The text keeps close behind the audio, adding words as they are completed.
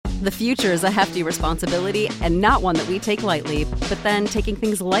The future is a hefty responsibility and not one that we take lightly, but then taking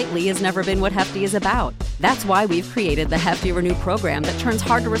things lightly has never been what Hefty is about. That's why we've created the Hefty Renew program that turns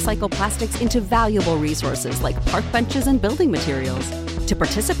hard-to-recycle plastics into valuable resources like park benches and building materials. To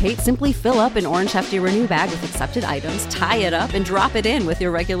participate, simply fill up an orange Hefty Renew bag with accepted items, tie it up, and drop it in with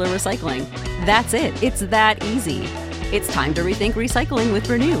your regular recycling. That's it. It's that easy. It's time to rethink recycling with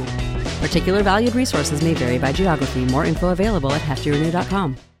Renew. Particular valued resources may vary by geography. More info available at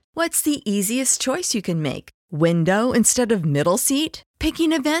heftyrenew.com. What's the easiest choice you can make? Window instead of middle seat?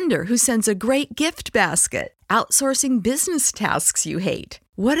 Picking a vendor who sends a great gift basket? Outsourcing business tasks you hate?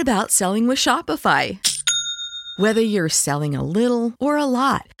 What about selling with Shopify? Whether you're selling a little or a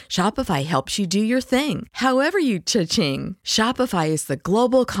lot, Shopify helps you do your thing, however you cha-ching. Shopify is the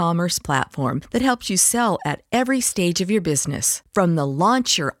global commerce platform that helps you sell at every stage of your business. From the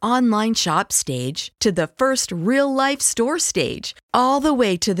launch your online shop stage to the first real-life store stage, all the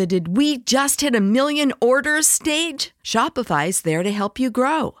way to the did we just hit a million orders stage. Shopify's there to help you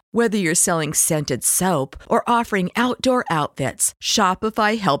grow. Whether you're selling scented soap or offering outdoor outfits,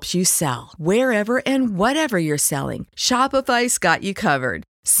 Shopify helps you sell. Wherever and whatever you're selling, Shopify's got you covered.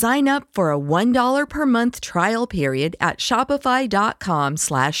 Sign up for a $1 per month trial period at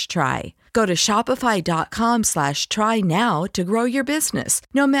shopify.com/try. Go to shopify.com/try now to grow your business,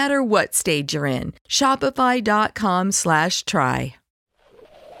 no matter what stage you're in. Shopify.com/try.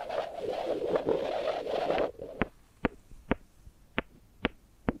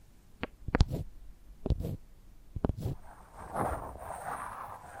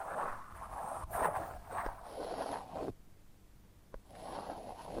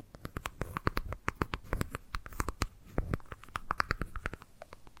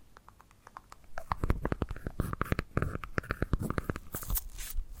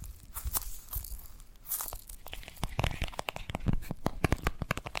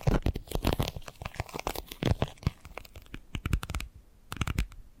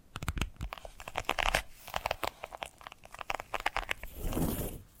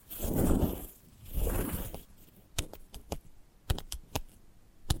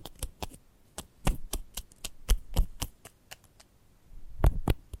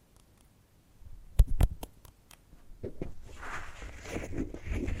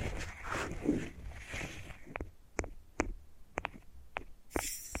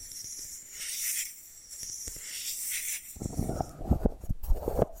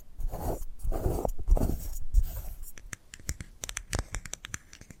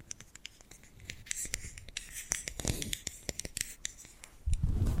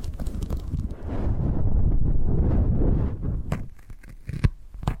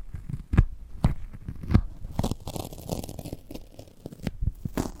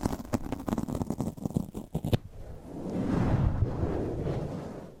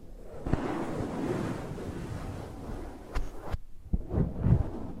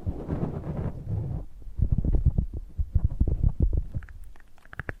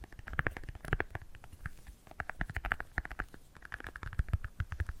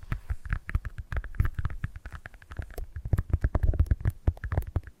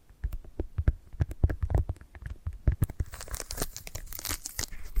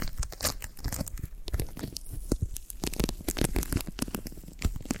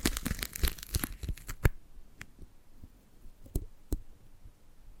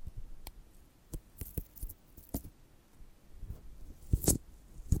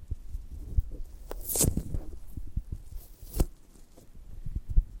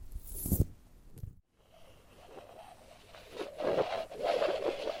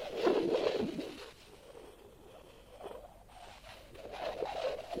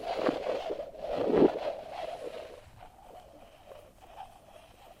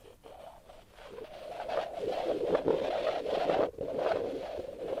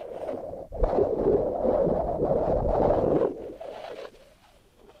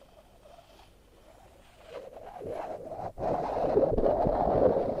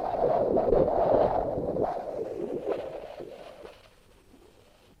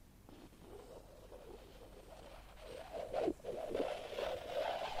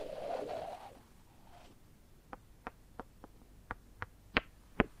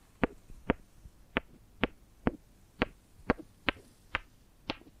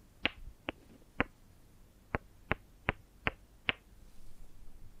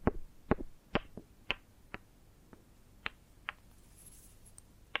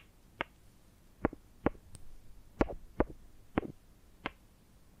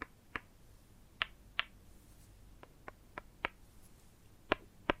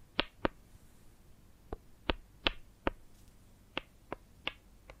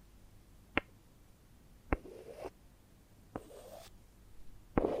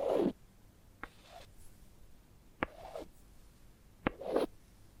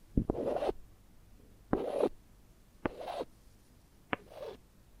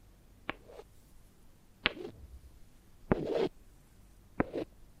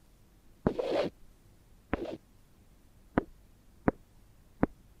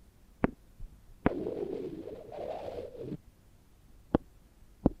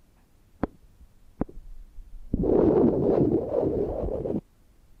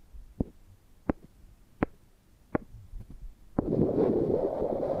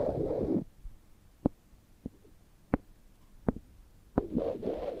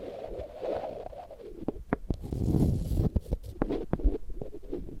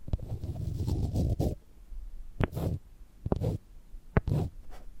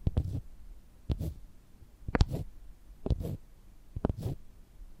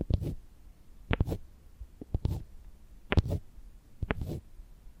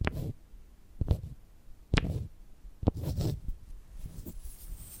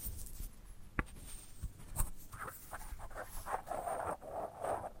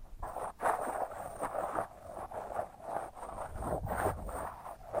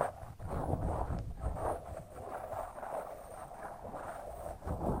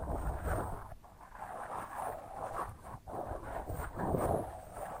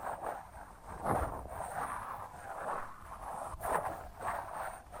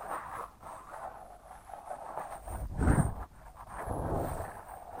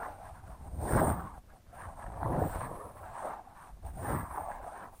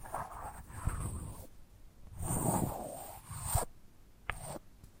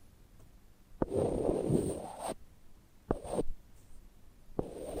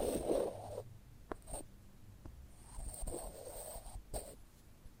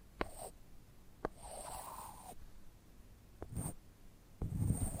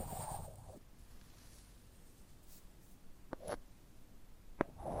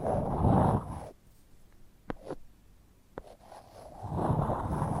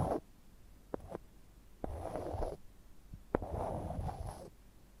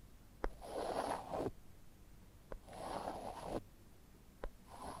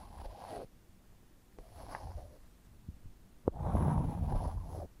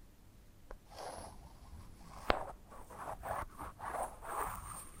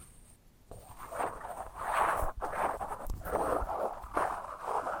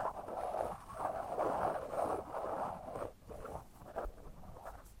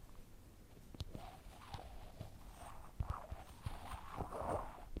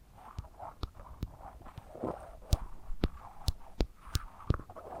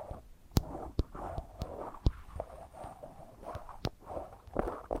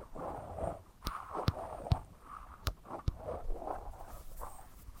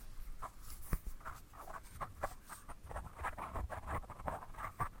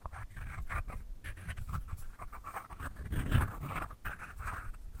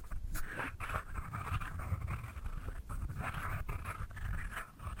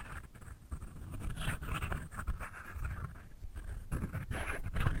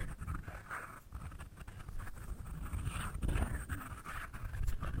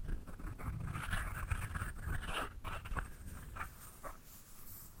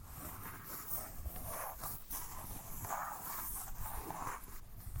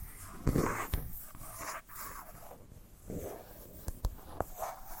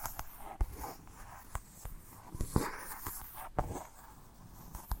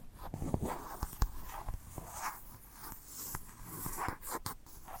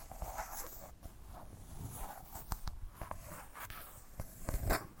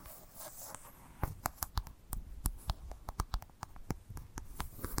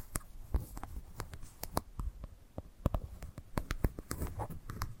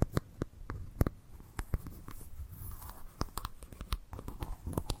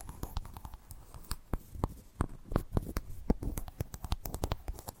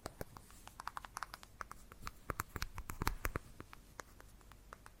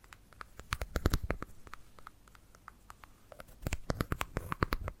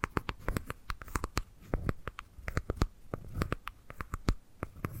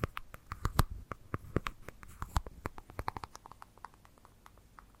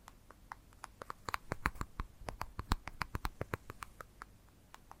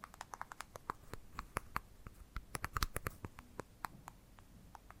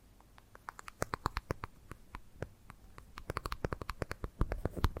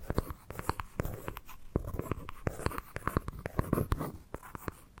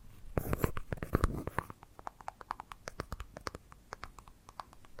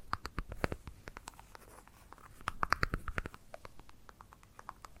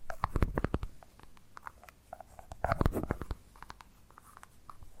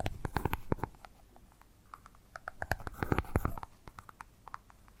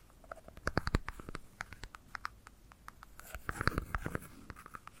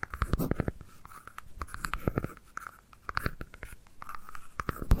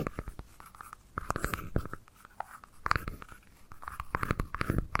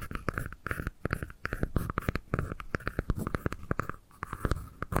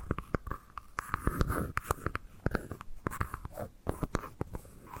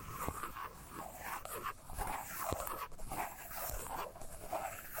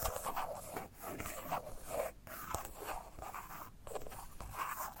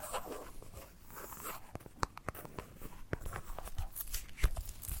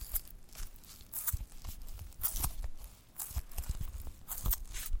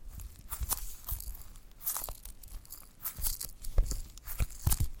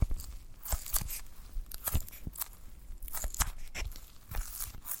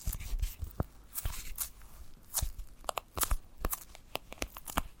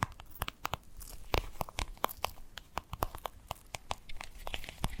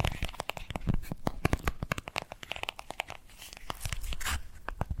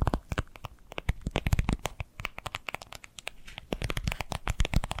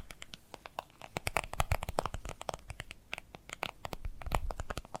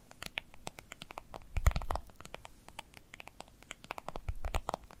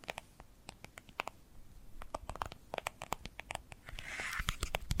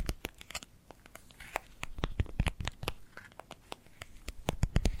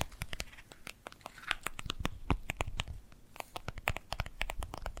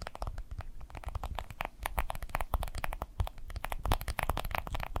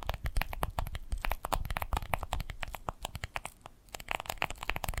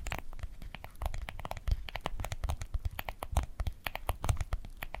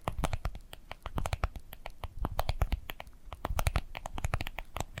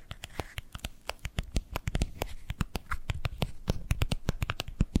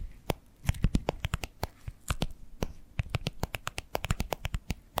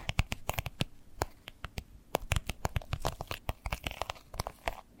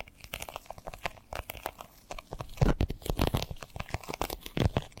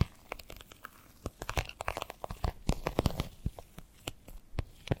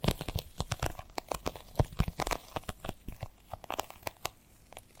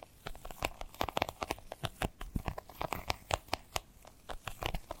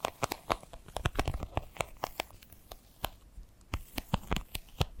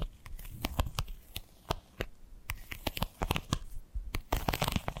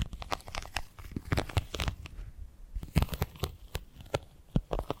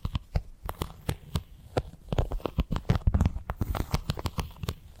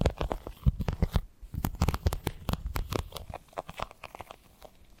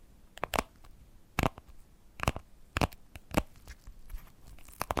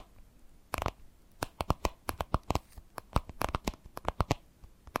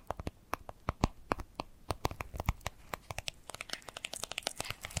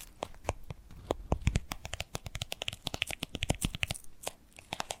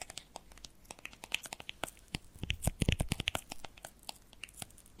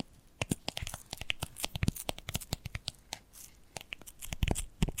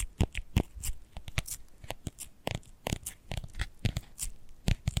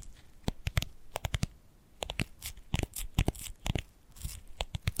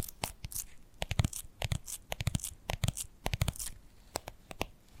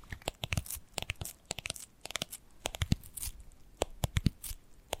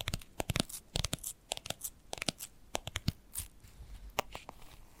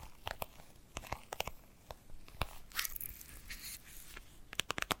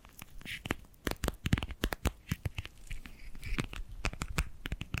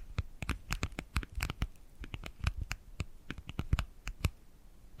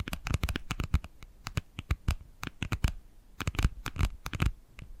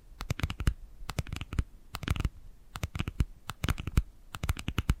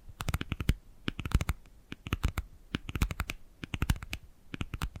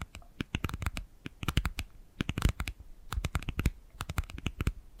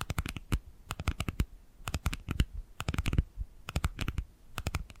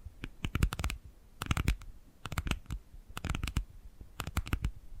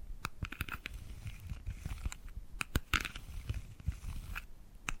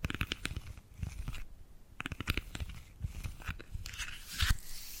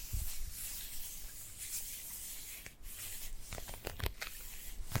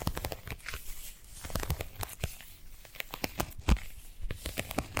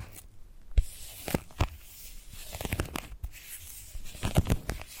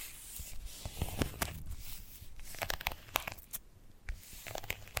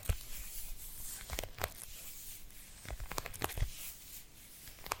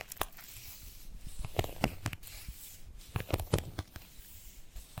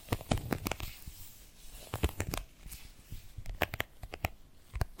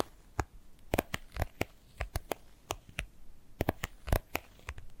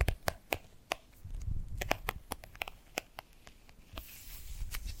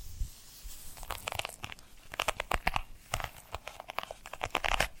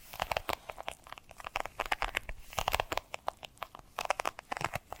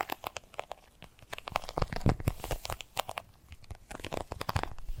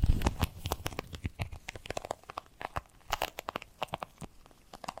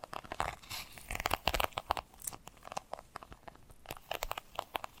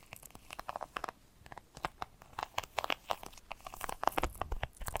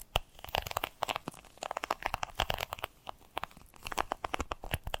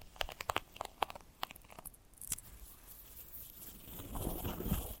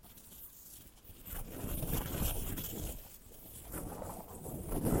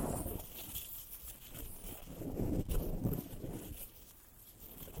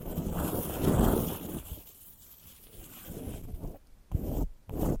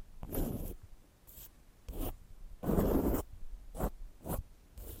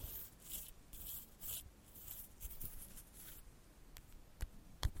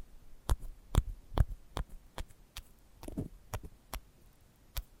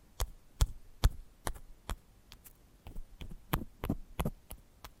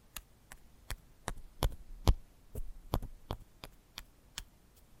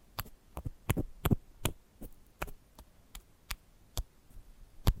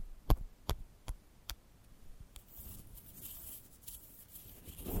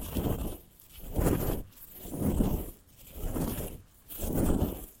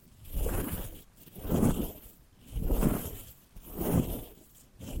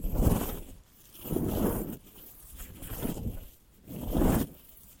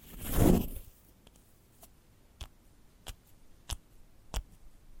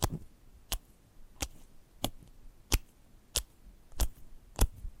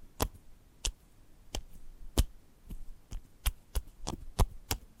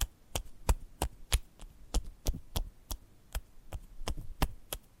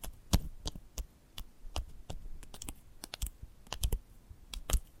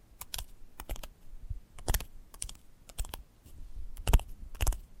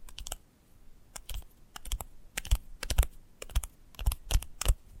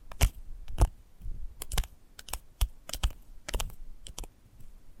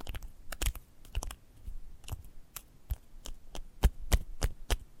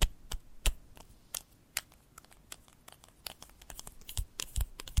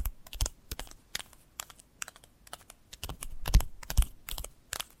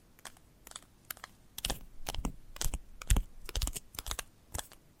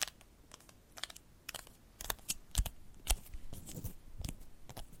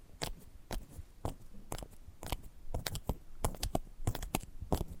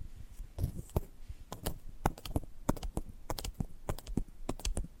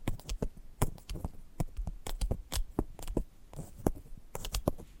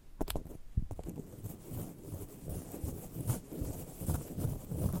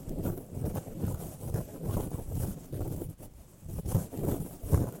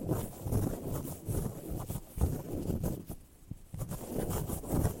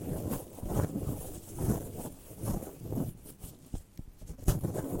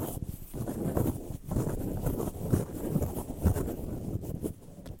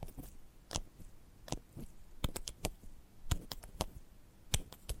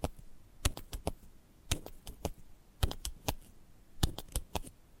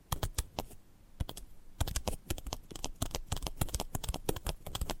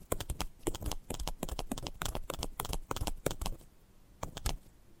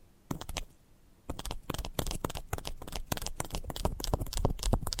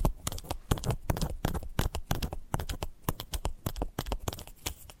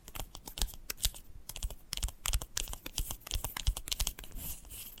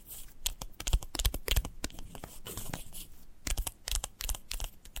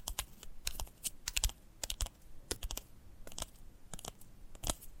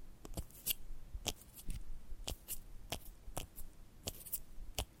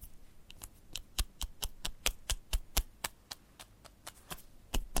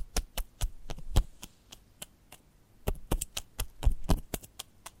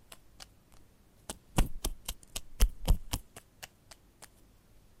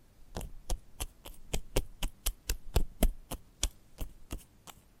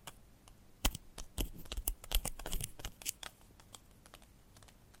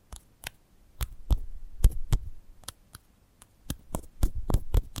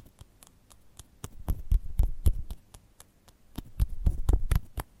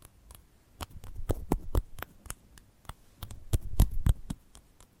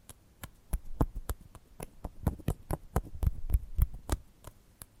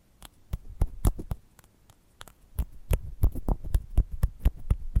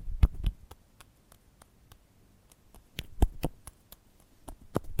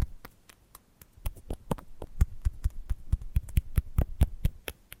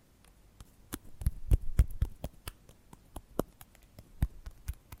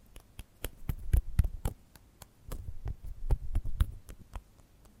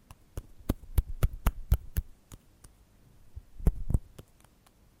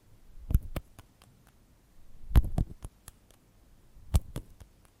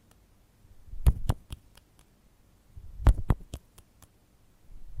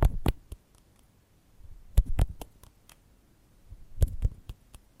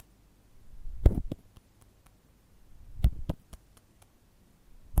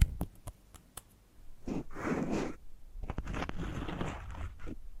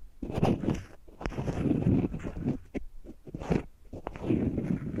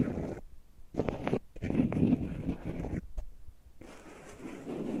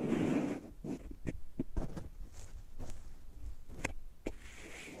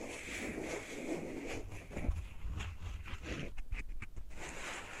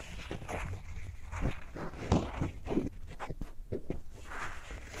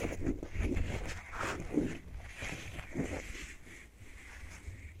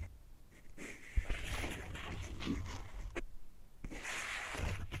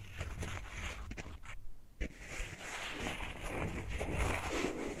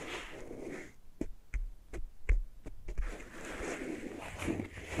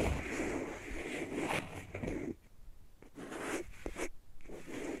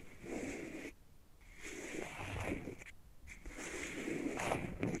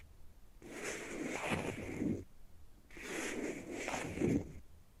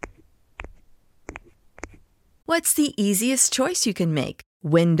 What's the easiest choice you can make?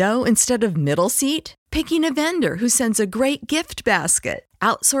 Window instead of middle seat? Picking a vendor who sends a great gift basket?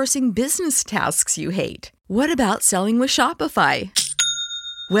 Outsourcing business tasks you hate? What about selling with Shopify?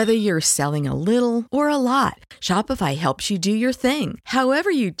 Whether you're selling a little or a lot, Shopify helps you do your thing,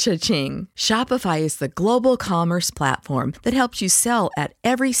 however you cha-ching. Shopify is the global commerce platform that helps you sell at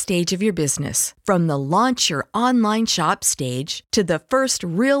every stage of your business. From the launch your online shop stage to the first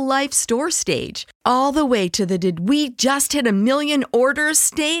real-life store stage, all the way to the did we just hit a million orders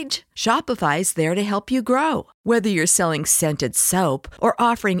stage. Shopify's there to help you grow. Whether you're selling scented soap or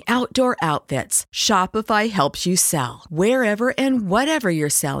offering outdoor outfits, Shopify helps you sell. Wherever and whatever you're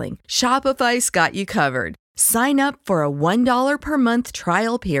selling, Shopify's got you covered. Sign up for a $1 per month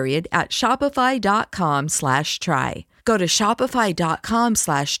trial period at shopify.com/try. Go to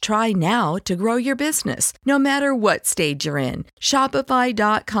shopify.com/try now to grow your business, no matter what stage you're in.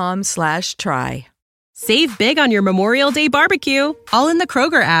 Shopify.com/try. Save big on your Memorial Day barbecue, all in the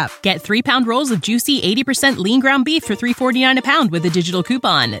Kroger app. Get 3-pound rolls of juicy 80% lean ground beef for $3.49 a pound with a digital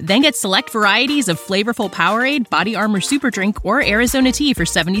coupon. Then get select varieties of flavorful Powerade, Body Armor Super Drink, or Arizona tea for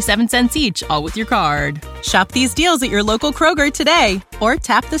 77 cents each, all with your card. Shop these deals at your local Kroger today, or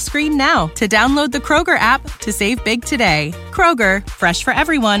tap the screen now to download the Kroger app to save big today. Kroger, fresh for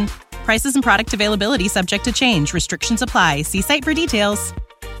everyone. Prices and product availability subject to change. Restrictions apply. See site for details.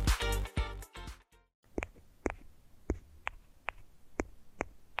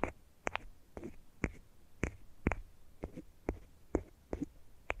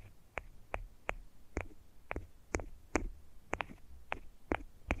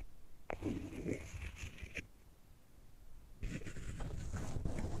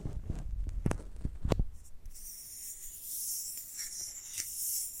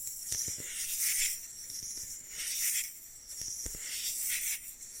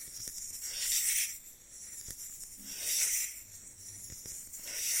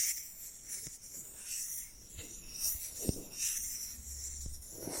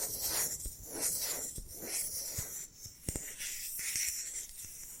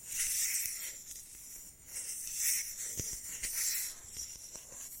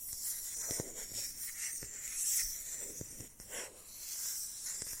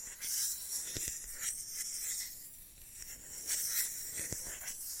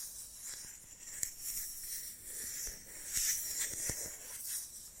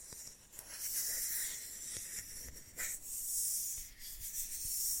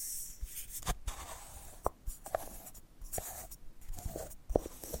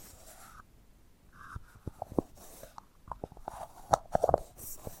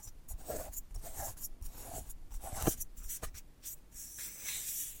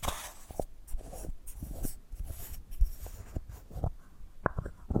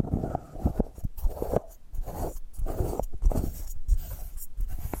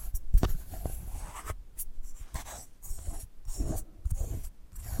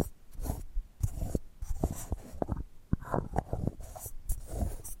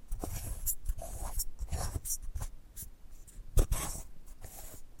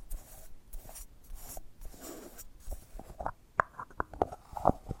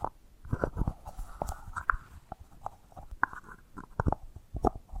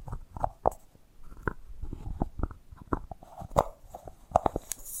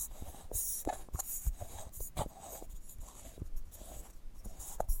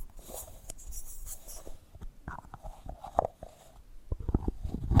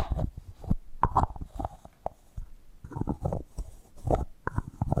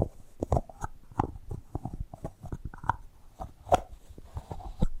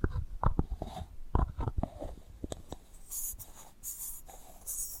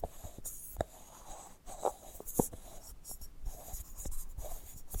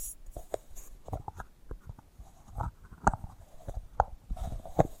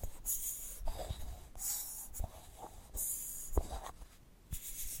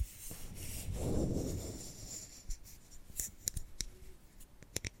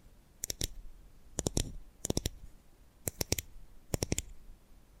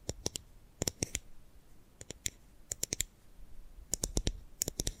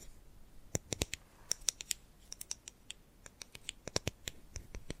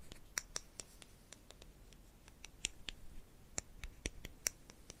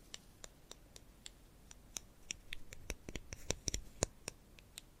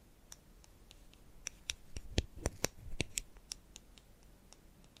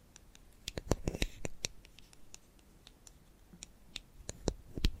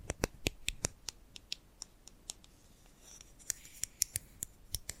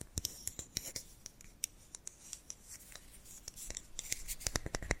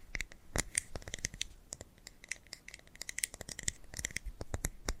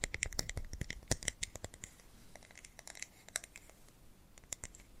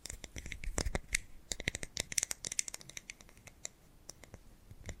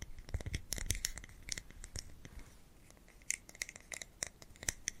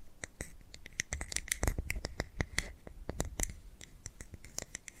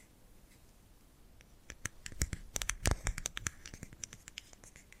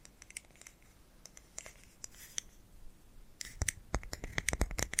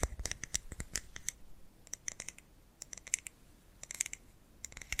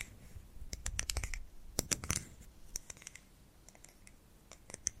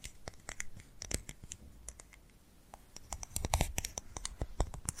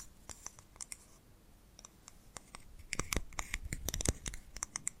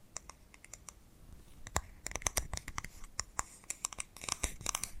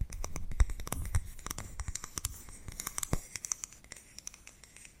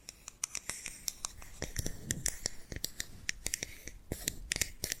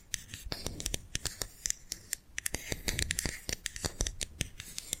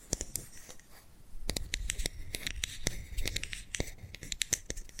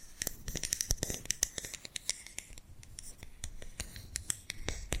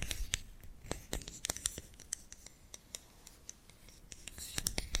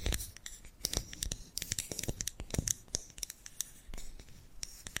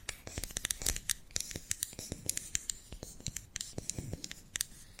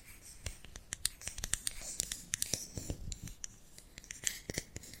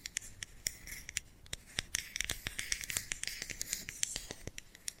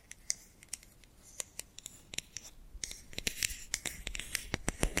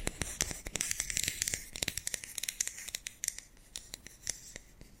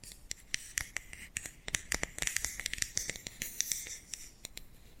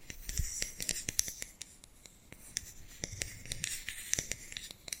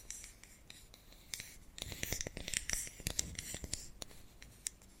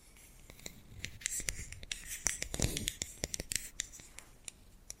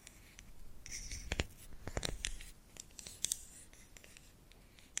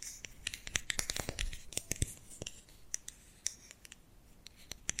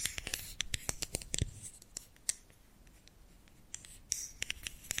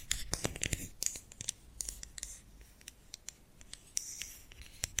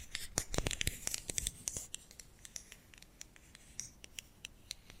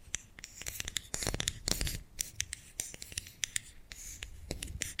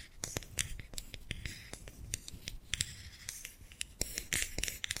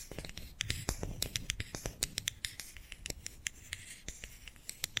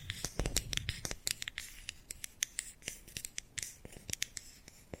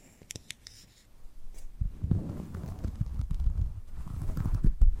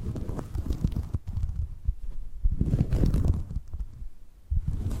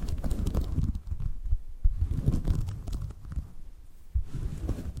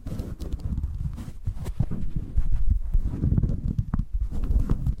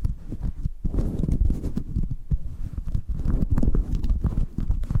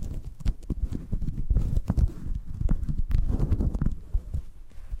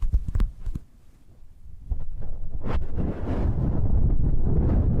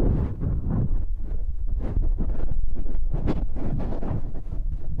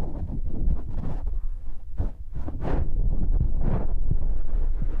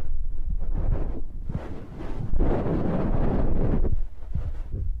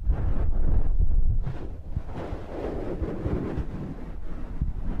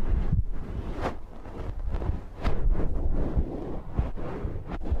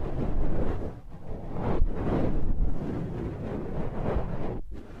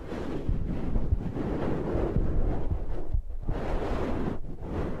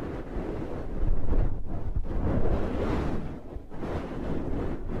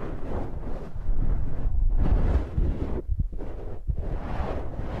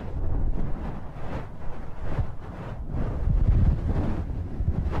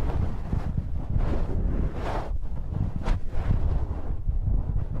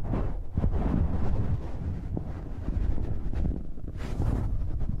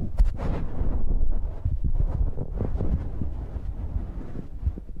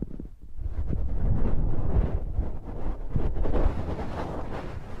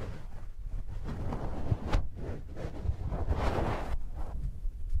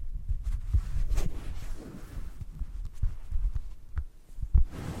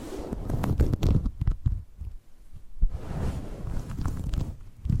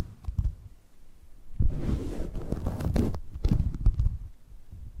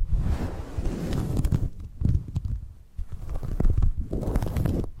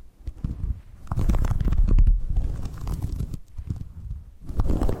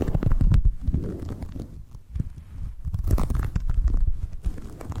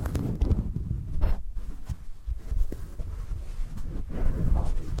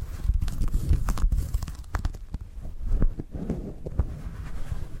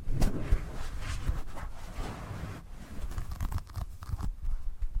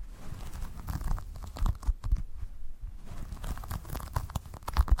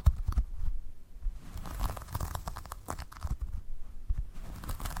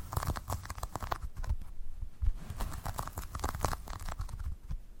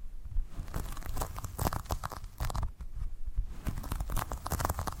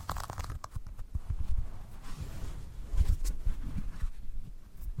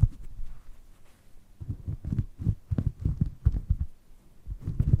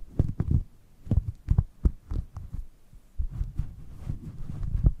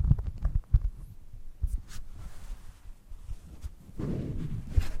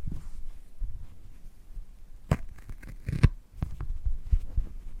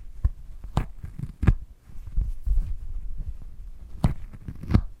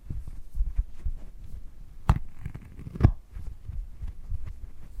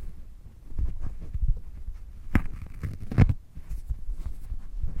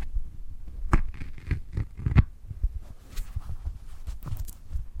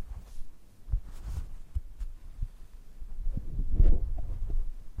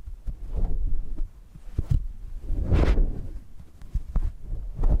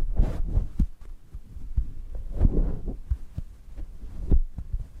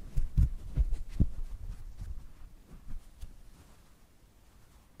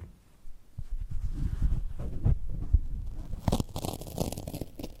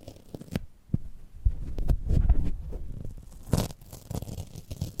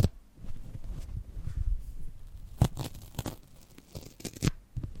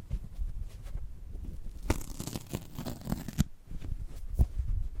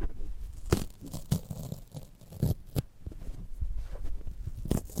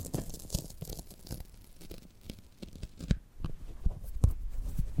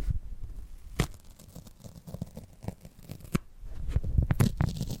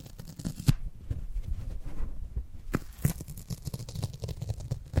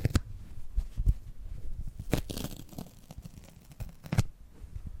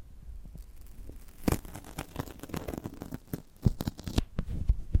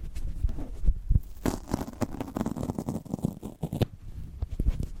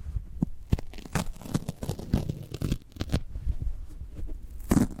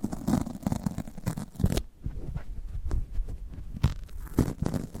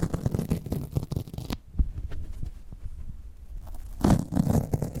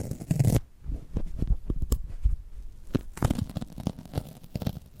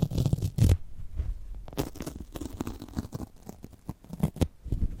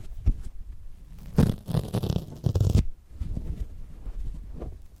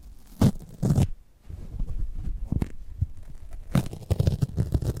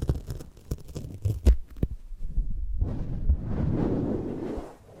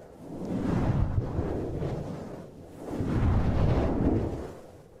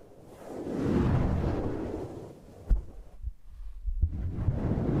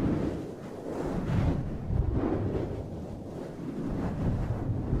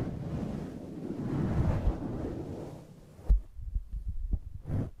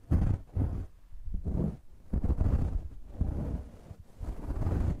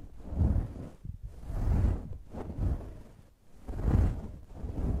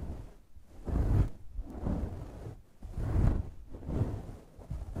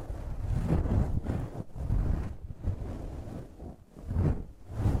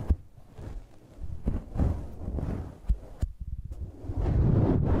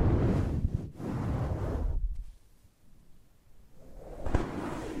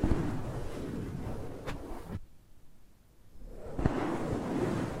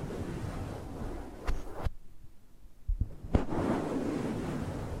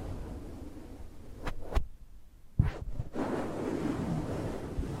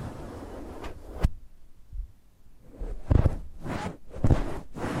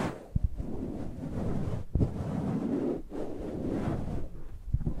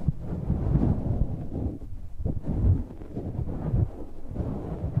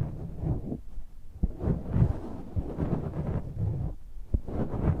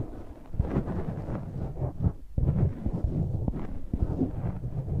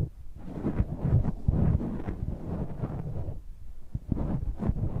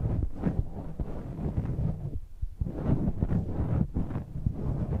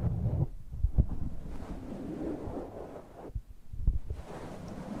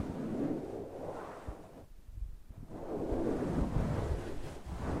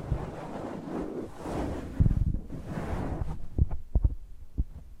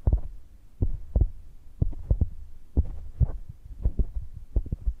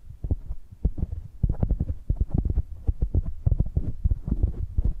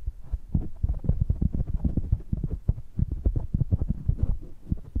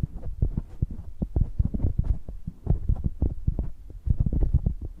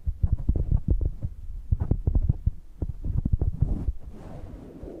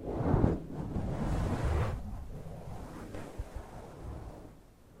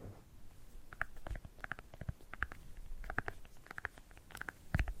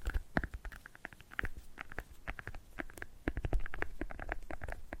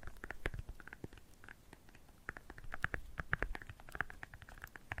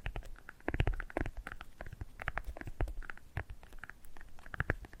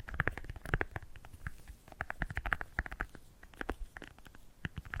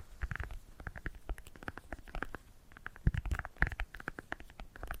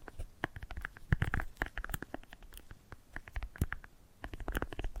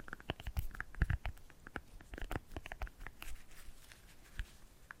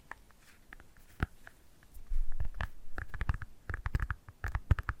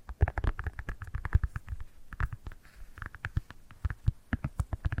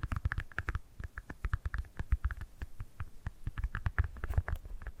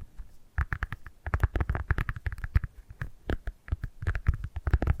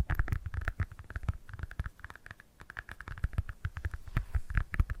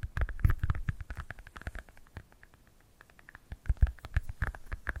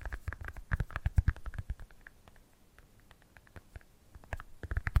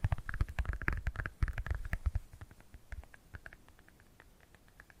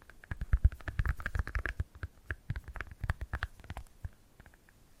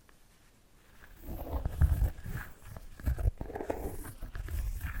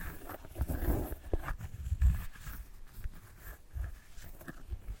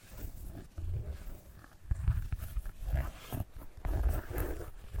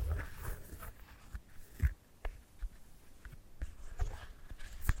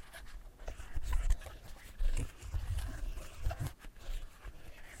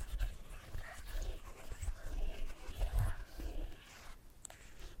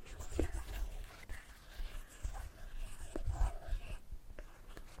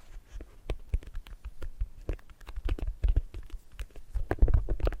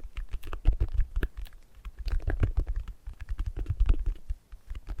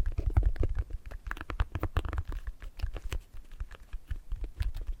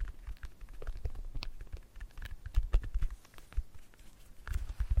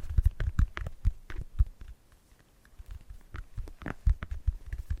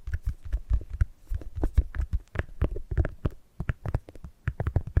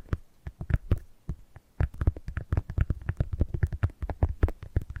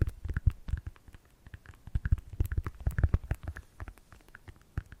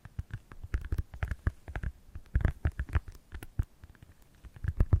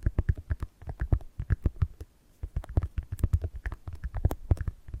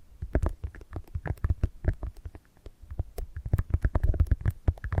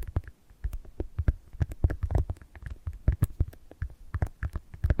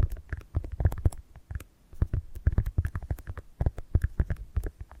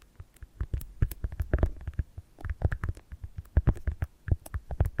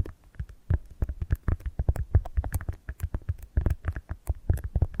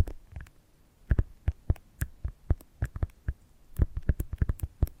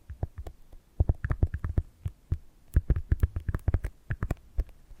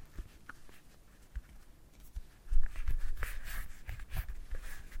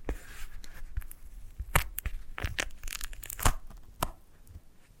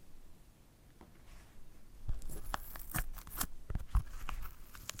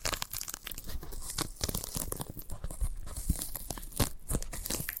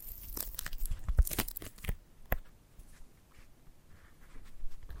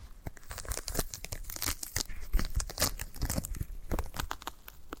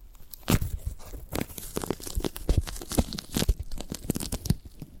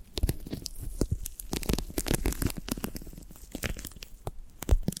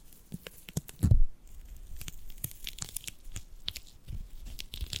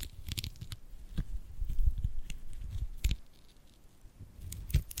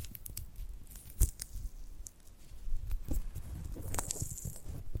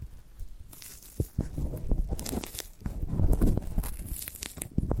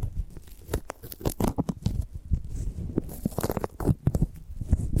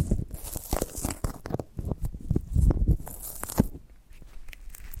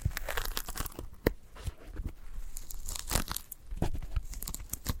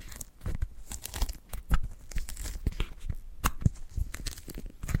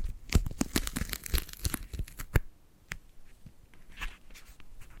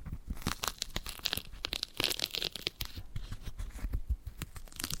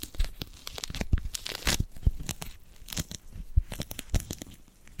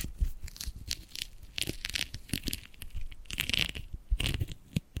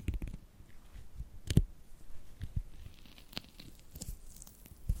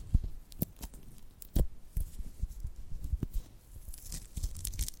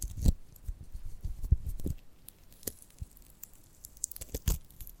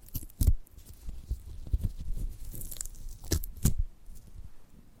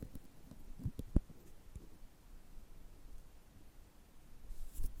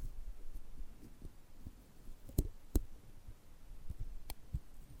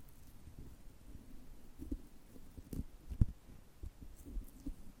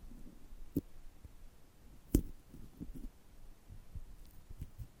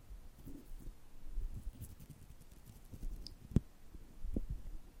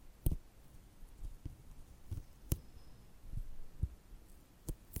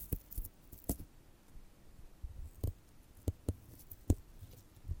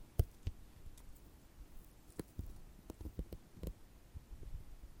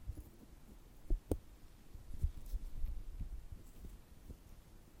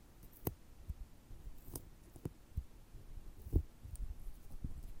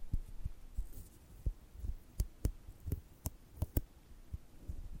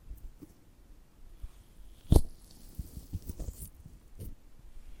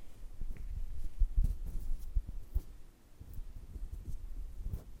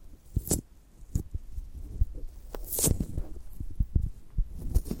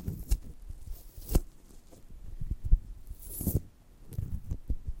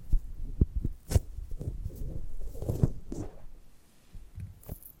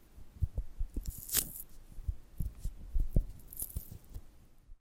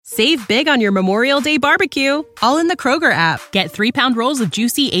 Save big on your Memorial Day barbecue, all in the Kroger app. Get 3-pound rolls of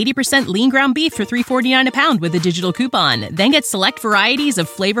juicy 80% lean ground beef for $3.49 a pound with a digital coupon. Then get select varieties of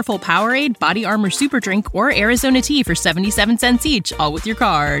flavorful Powerade, Body Armor Super Drink, or Arizona tea for 77 cents each, all with your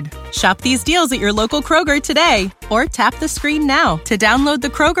card. Shop these deals at your local Kroger today, or tap the screen now to download the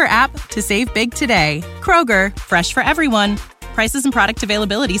Kroger app to save big today. Kroger, fresh for everyone. Prices and product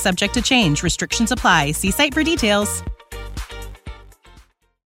availability subject to change. Restrictions apply. See site for details.